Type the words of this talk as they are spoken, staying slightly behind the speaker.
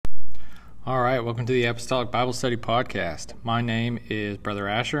All right, welcome to the Apostolic Bible Study Podcast. My name is Brother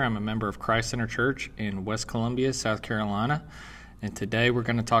Asher. I'm a member of Christ Center Church in West Columbia, South Carolina, and today we're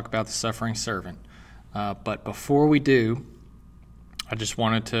going to talk about the suffering servant. But before we do, I just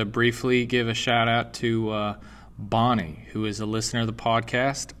wanted to briefly give a shout out to Bonnie, who is a listener of the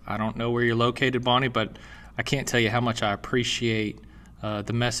podcast. I don't know where you're located, Bonnie, but I can't tell you how much I appreciate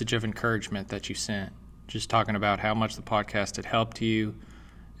the message of encouragement that you sent, just talking about how much the podcast had helped you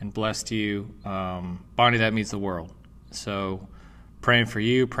and blessed you. Bonnie, that means the world. So praying for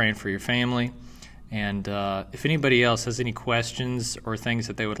you, praying for your family. And if anybody else has any questions or things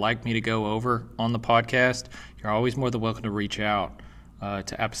that they would like me to go over on the podcast, you're always more than welcome to reach out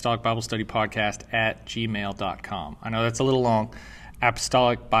to Apostolic Bible Study Podcast at gmail.com. I know that's a little long.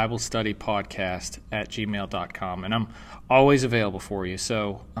 Apostolic Bible Study Podcast at gmail.com. And I'm always available for you.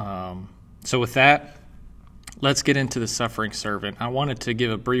 So with that, let's get into the suffering servant. I wanted to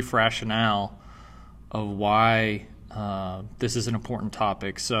give a brief rationale of why this is an important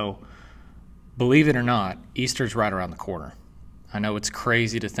topic. So, believe it or not, Easter's right around the corner. I know it's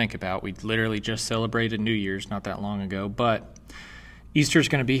crazy to think about. We literally just celebrated New Year's not that long ago, but Easter's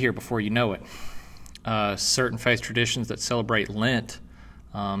going to be here before you know it. Certain faith traditions that celebrate Lent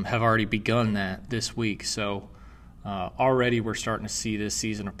have already begun that this week. So, already we're starting to see this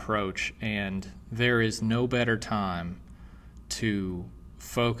season approach, and there is no better time to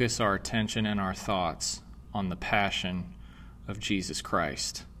focus our attention and our thoughts on the passion of Jesus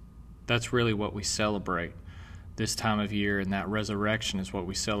Christ. That's really what we celebrate this time of year, and that resurrection is what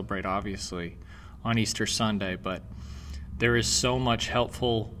we celebrate, obviously, on Easter Sunday. But there is so much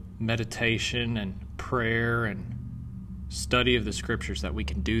helpful meditation and prayer and study of the Scriptures that we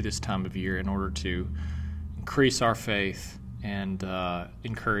can do this time of year in order to increase our faith and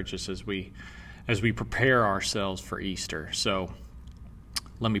encourage us as we prepare ourselves for Easter. So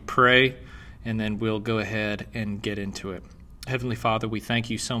let me pray, and then we'll go ahead and get into it. Heavenly Father, we thank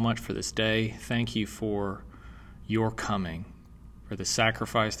you so much for this day. Thank you for your coming, for the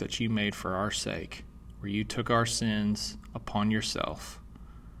sacrifice that you made for our sake, where you took our sins upon yourself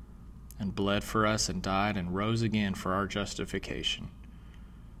and bled for us and died and rose again for our justification.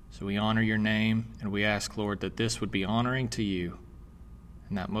 So we honor your name, and we ask, Lord, that this would be honoring to you,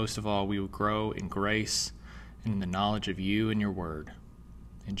 and that most of all we would grow in grace and in the knowledge of you and your word.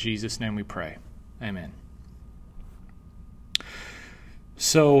 In Jesus' name we pray. Amen.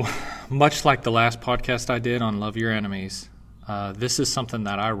 So, much like the last podcast I did on Love Your Enemies, this is something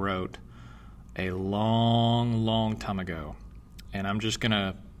that I wrote a long time ago, and I'm just going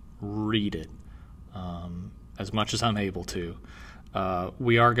to read it as much as I'm able to.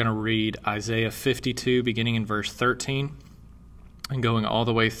 We are going to read Isaiah 52, beginning in verse 13, and going all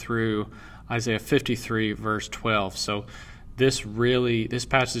the way through Isaiah 53, verse 12. So this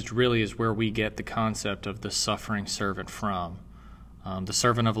passage really is where we get the concept of the suffering servant from. The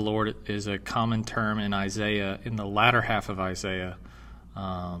servant of the Lord is a common term in Isaiah, in the latter half of Isaiah,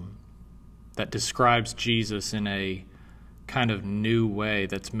 that describes Jesus in a kind of new way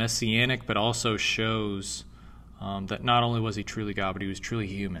that's messianic, but also shows that not only was he truly God, but he was truly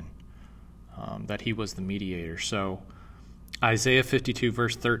human, that he was the mediator. So Isaiah 52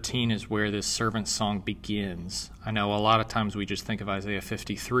 verse 13 is where this servant song begins. I know a lot of times we just think of Isaiah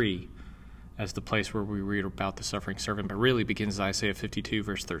 53 as the place where we read about the suffering servant, but really begins Isaiah 52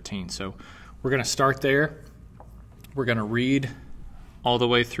 verse 13. So we're going to start there. We're going to read all the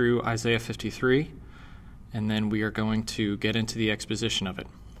way through Isaiah 53, and then we are going to get into the exposition of it.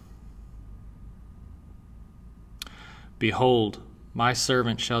 Behold, my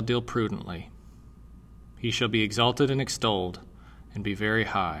servant shall deal prudently. He shall be exalted and extolled, and be very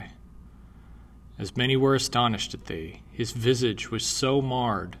high. As many were astonished at thee, his visage was so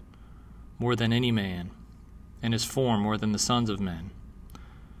marred, more than any man, and his form more than the sons of men.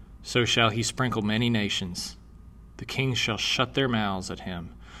 So shall he sprinkle many nations. The kings shall shut their mouths at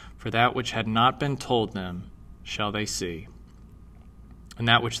him, for that which had not been told them shall they see, and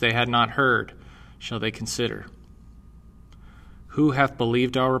that which they had not heard shall they consider. Who hath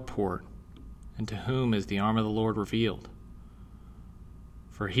believed our report, and to whom is the arm of the Lord revealed?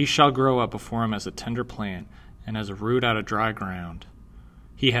 For he shall grow up before him as a tender plant, and as a root out of dry ground.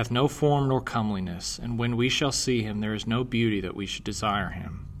 He hath no form nor comeliness, and when we shall see him, there is no beauty that we should desire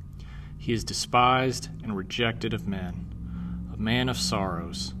him. He is despised and rejected of men, a man of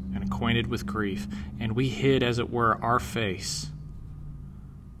sorrows, and acquainted with grief, and we hid, as it were, our face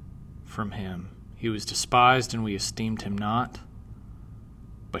from him. He was despised, and we esteemed him not.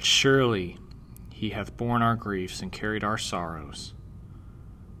 But surely he hath borne our griefs and carried our sorrows.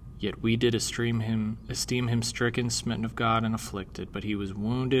 Yet we did esteem him stricken, smitten of God, and afflicted. But he was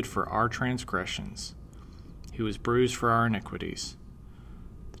wounded for our transgressions. He was bruised for our iniquities.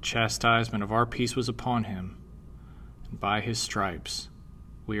 The chastisement of our peace was upon him, and by his stripes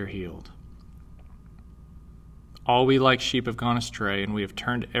we are healed. All we like sheep have gone astray, and we have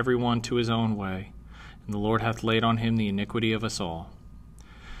turned every one to his own way, and the Lord hath laid on him the iniquity of us all.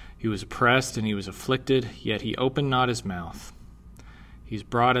 He was oppressed, and he was afflicted, yet he opened not his mouth. He is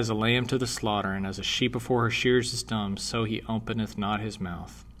brought as a lamb to the slaughter, and as a sheep before her shears is dumb, so he openeth not his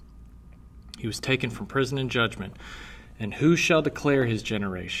mouth. He was taken from prison and judgment, and who shall declare his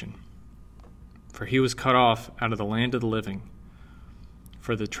generation? For he was cut off out of the land of the living.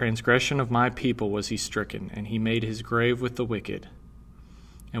 For the transgression of my people was he stricken, and he made his grave with the wicked,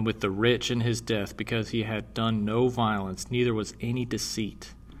 and with the rich in his death, because he had done no violence, neither was any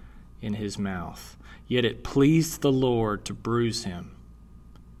deceit in his mouth. Yet it pleased the Lord to bruise him.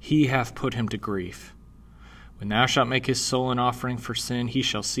 He hath put him to grief. When thou shalt make his soul an offering for sin, he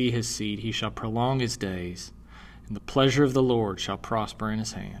shall see his seed, he shall prolong his days, and the pleasure of the Lord shall prosper in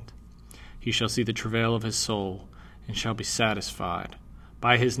his hand. He shall see the travail of his soul, and shall be satisfied.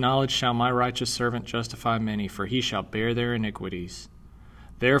 By his knowledge shall my righteous servant justify many, for he shall bear their iniquities.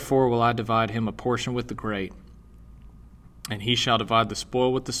 Therefore will I divide him a portion with the great, and he shall divide the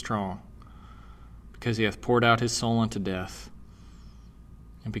spoil with the strong, because he hath poured out his soul unto death,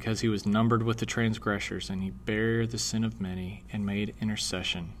 and because he was numbered with the transgressors, and he bare the sin of many, and made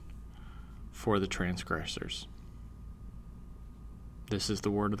intercession for the transgressors. This is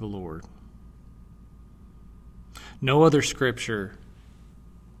the word of the Lord. No other scripture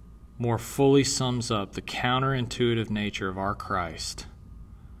more fully sums up the counterintuitive nature of our Christ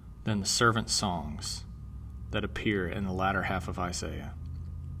than the servant songs that appear in the latter half of Isaiah.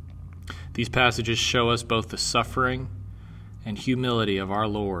 These passages show us both the suffering and humility of our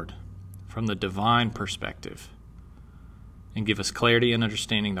Lord from the divine perspective, and give us clarity in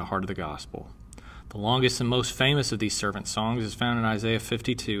understanding the heart of the gospel. The longest and most famous of these servant songs is found in Isaiah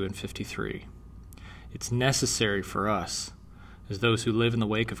 52 and 53. It's necessary for us, as those who live in the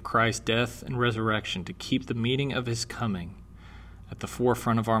wake of Christ's death and resurrection, to keep the meaning of his coming at the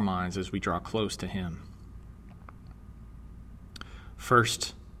forefront of our minds as we draw close to him.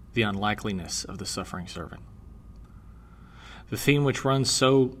 First, the unlikeliness of the suffering servant. The theme which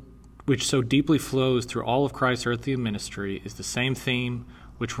so deeply flows through all of Christ's earthly ministry is the same theme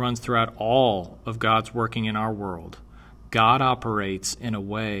which runs throughout all of God's working in our world. God operates in a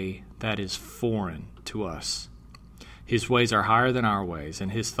way that is foreign to us. His ways are higher than our ways,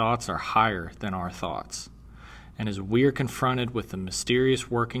 and his thoughts are higher than our thoughts. And as we are confronted with the mysterious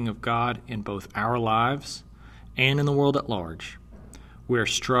working of God in both our lives and in the world at large, we are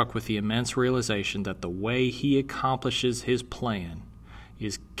struck with the immense realization that the way he accomplishes his plan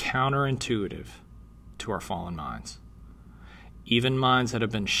is counterintuitive to our fallen minds. Even minds that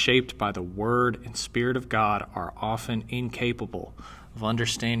have been shaped by the Word and Spirit of God are often incapable of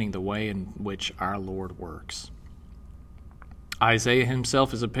understanding the way in which our Lord works. Isaiah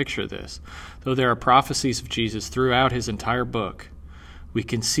himself is a picture of this. Though there are prophecies of Jesus throughout his entire book, we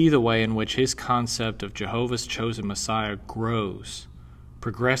can see the way in which his concept of Jehovah's chosen Messiah grows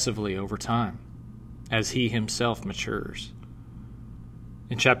progressively over time as he himself matures.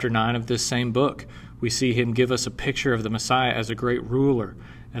 In chapter 9 of this same book, we see him give us a picture of the Messiah as a great ruler,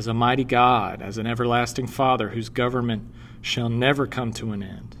 as a mighty God, as an everlasting Father whose government shall never come to an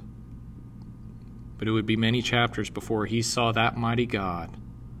end. But it would be many chapters before he saw that mighty God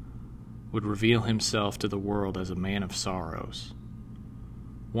would reveal himself to the world as a man of sorrows,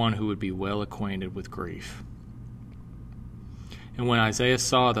 one who would be well acquainted with grief. And when Isaiah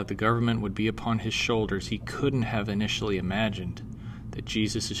saw that the government would be upon his shoulders, he couldn't have initially imagined that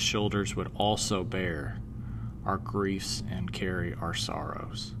Jesus' shoulders would also bear our griefs and carry our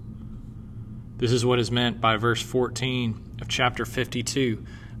sorrows. This is what is meant by verse 14 of chapter 52.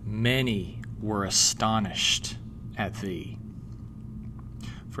 Many were astonished at thee.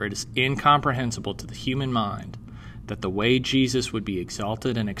 For it is incomprehensible to the human mind that the way Jesus would be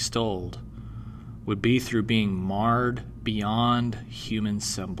exalted and extolled would be through being marred beyond human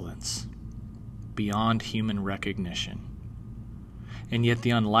semblance, beyond human recognition. And yet the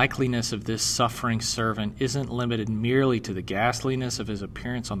unlikeliness of this suffering servant isn't limited merely to the ghastliness of his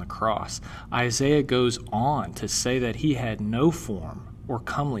appearance on the cross. Isaiah goes on to say that he had no form or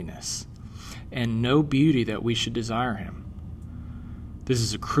comeliness, and no beauty that we should desire him. This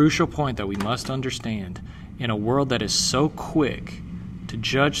is a crucial point that we must understand in a world that is so quick to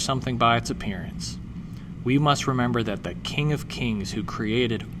judge something by its appearance. We must remember that the King of Kings who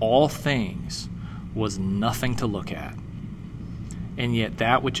created all things was nothing to look at. And yet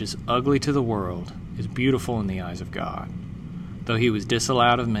that which is ugly to the world is beautiful in the eyes of God. Though he was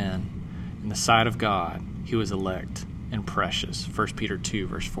disallowed of men, in the sight of God he was elect and precious. 1 Peter 2,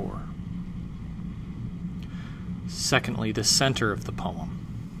 verse 4. Secondly, the center of the poem.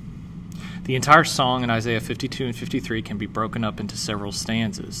 The entire song in Isaiah 52 and 53 can be broken up into several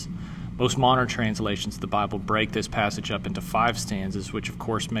stanzas. Most modern translations of the Bible break this passage up into 5 stanzas, which of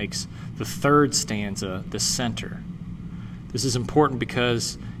course makes the third stanza the center. This is important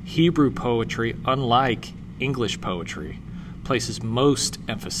because Hebrew poetry, unlike English poetry, places most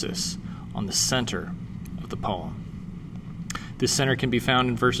emphasis on the center of the poem. This center can be found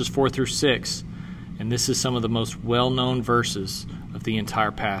in verses 4 through 6, and this is some of the most well-known verses of the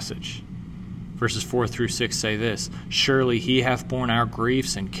entire passage. Verses 4 through 6 say this: "Surely he hath borne our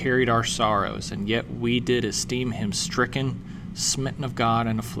griefs and carried our sorrows, and yet we did esteem him stricken, smitten of God,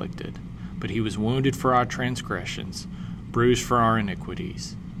 and afflicted. But he was wounded for our transgressions, bruised for our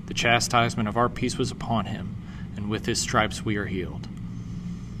iniquities. The chastisement of our peace was upon him, and with his stripes we are healed.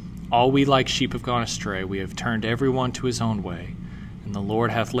 All we like sheep have gone astray, we have turned every one to his own way, and the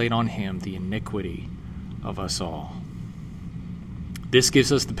Lord hath laid on him the iniquity of us all." This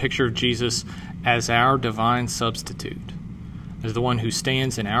gives us the picture of Jesus as our divine substitute, as the one who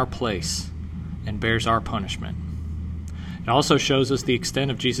stands in our place and bears our punishment. It also shows us the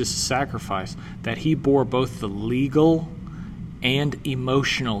extent of Jesus' sacrifice, that he bore both the legal and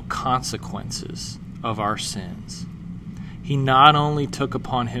emotional consequences of our sins. He not only took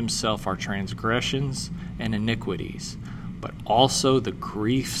upon himself our transgressions and iniquities, but also the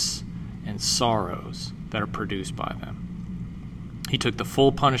griefs and sorrows that are produced by them. He took the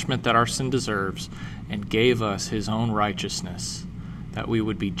full punishment that our sin deserves and gave us his own righteousness, that we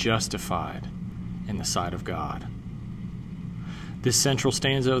would be justified in the sight of God. This central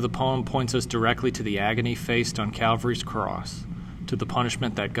stanza of the poem points us directly to the agony faced on Calvary's cross, to the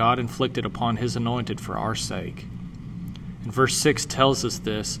punishment that God inflicted upon his anointed for our sake. And verse 6 tells us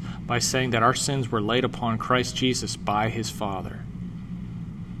this by saying that our sins were laid upon Christ Jesus by his Father.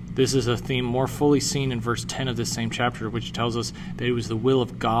 This is a theme more fully seen in verse 10 of this same chapter, which tells us that it was the will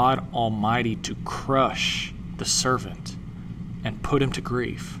of God Almighty to crush the servant and put him to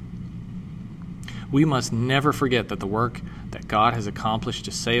grief. We must never forget that the work that God has accomplished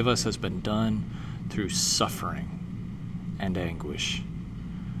to save us has been done through suffering and anguish.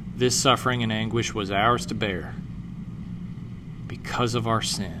 This suffering and anguish was ours to bear because of our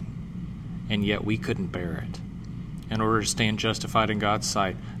sin, and yet we couldn't bear it. In order to stand justified in God's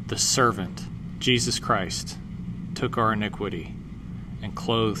sight, the servant, Jesus Christ, took our iniquity and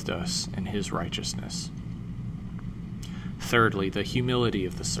clothed us in his righteousness. Thirdly, the humility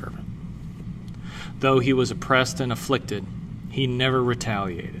of the servant. Though he was oppressed and afflicted, he never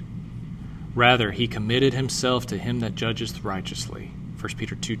retaliated. Rather, he committed himself to him that judgeth righteously. 1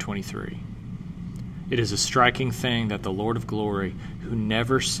 Peter 2:23. It is a striking thing that the Lord of glory, who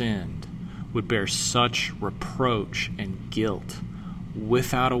never sinned, would bear such reproach and guilt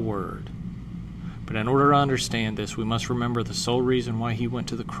without a word. But in order to understand this, we must remember the sole reason why he went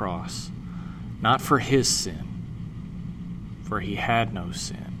to the cross, not for his sin, for he had no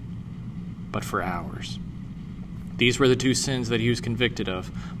sin, but for ours. These were the 2 sins that he was convicted of: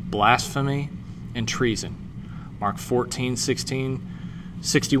 blasphemy and treason. Mark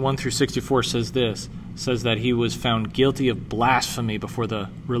 14:61 through 64 says that he was found guilty of blasphemy before the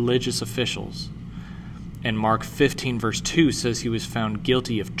religious officials. And Mark 15 verse 2 says he was found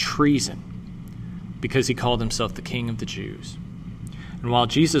guilty of treason because he called himself the King of the Jews. And while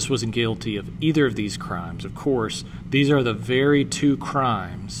Jesus wasn't guilty of either of these crimes, of course, these are the very 2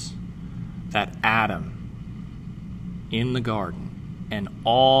 crimes that Adam in the garden and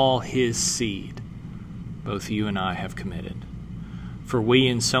all his seed, both you and I, have committed. For we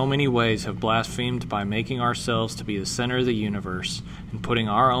in so many ways have blasphemed by making ourselves to be the center of the universe and putting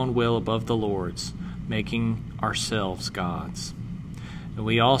our own will above the Lord's, making ourselves gods. And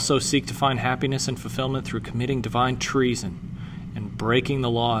we also seek to find happiness and fulfillment through committing divine treason and breaking the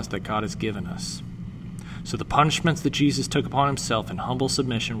laws that God has given us. So the punishments that Jesus took upon himself in humble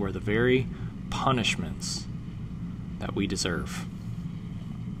submission were the very punishments that we deserve.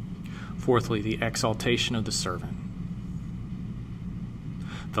 Fourthly, the exaltation of the servant.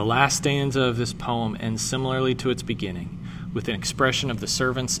 The last stanza of this poem ends similarly to its beginning, with an expression of the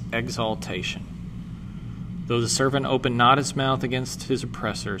servant's exaltation. Though the servant opened not his mouth against his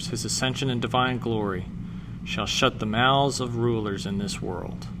oppressors, his ascension in divine glory shall shut the mouths of rulers in this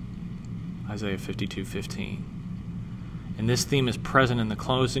world. Isaiah 52:15. And this theme is present in the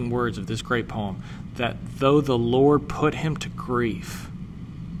closing words of this great poem, that though the Lord put him to grief,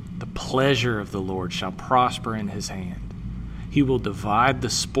 the pleasure of the Lord shall prosper in his hand. He will divide the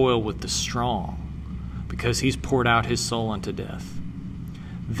spoil with the strong, because he's poured out his soul unto death.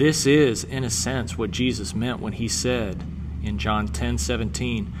 This is, in a sense, what Jesus meant when he said in John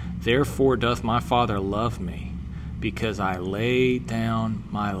 10:17, "Therefore doth my Father love me, because I lay down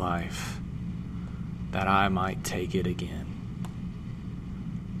my life, that I might take it again."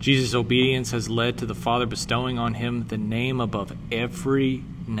 Jesus' obedience has led to the Father bestowing on him the name above every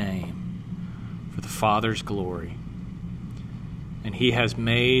name for the Father's glory. And he has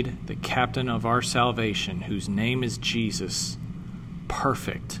made the captain of our salvation, whose name is Jesus,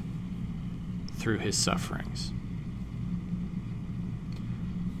 perfect through his sufferings.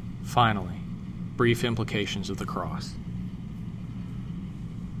 Finally, brief implications of the cross.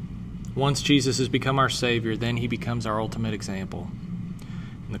 Once Jesus has become our Savior, then he becomes our ultimate example.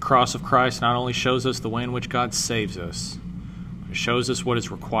 And the cross of Christ not only shows us the way in which God saves us, but it shows us what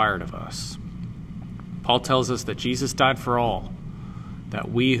is required of us. Paul tells us that Jesus died for all, that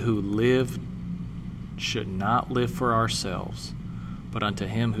we who live should not live for ourselves, but unto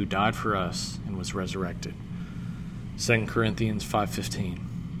him who died for us and was resurrected. 2 Corinthians 5:15.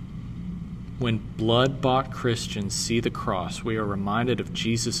 When blood-bought Christians see the cross, we are reminded of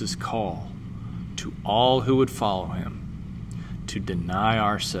Jesus' call to all who would follow him to deny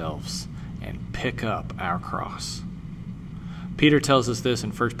ourselves and pick up our cross. Peter tells us this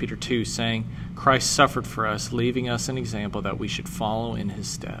in 1 Peter 2, saying, "Christ suffered for us, leaving us an example that we should follow in his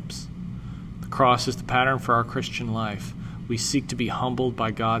steps." The cross is the pattern for our Christian life. We seek to be humbled by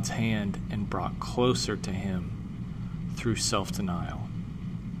God's hand and brought closer to him through self-denial.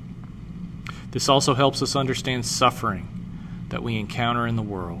 This also helps us understand suffering that we encounter in the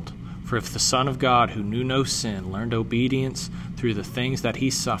world. For if the Son of God, who knew no sin, learned obedience through the things that he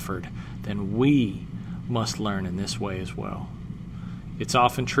suffered, then we must learn in this way as well. It's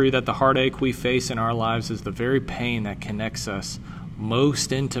often true that the heartache we face in our lives is the very pain that connects us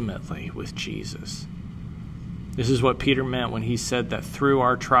most intimately with Jesus. This is what Peter meant when he said that through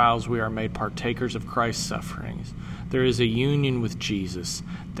our trials we are made partakers of Christ's sufferings. There is a union with Jesus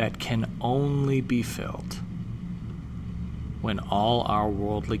that can only be felt when all our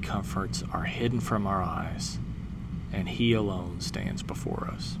worldly comforts are hidden from our eyes and he alone stands before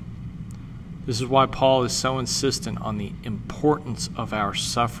us. This is why Paul is so insistent on the importance of our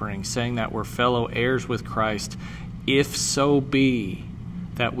suffering, saying that we're fellow heirs with Christ, if so be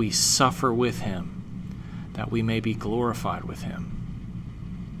that we suffer with him, that we may be glorified with him.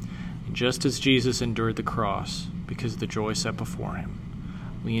 And just as Jesus endured the cross because of the joy set before him,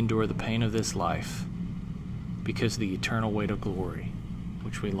 we endure the pain of this life because of the eternal weight of glory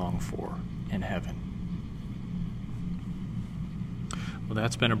which we long for in heaven. Well,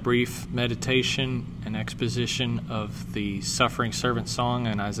 that's been a brief meditation and exposition of the suffering servant song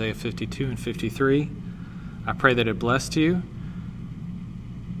in Isaiah 52 and 53. I pray that it blessed you,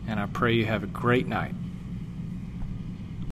 and I pray you have a great night.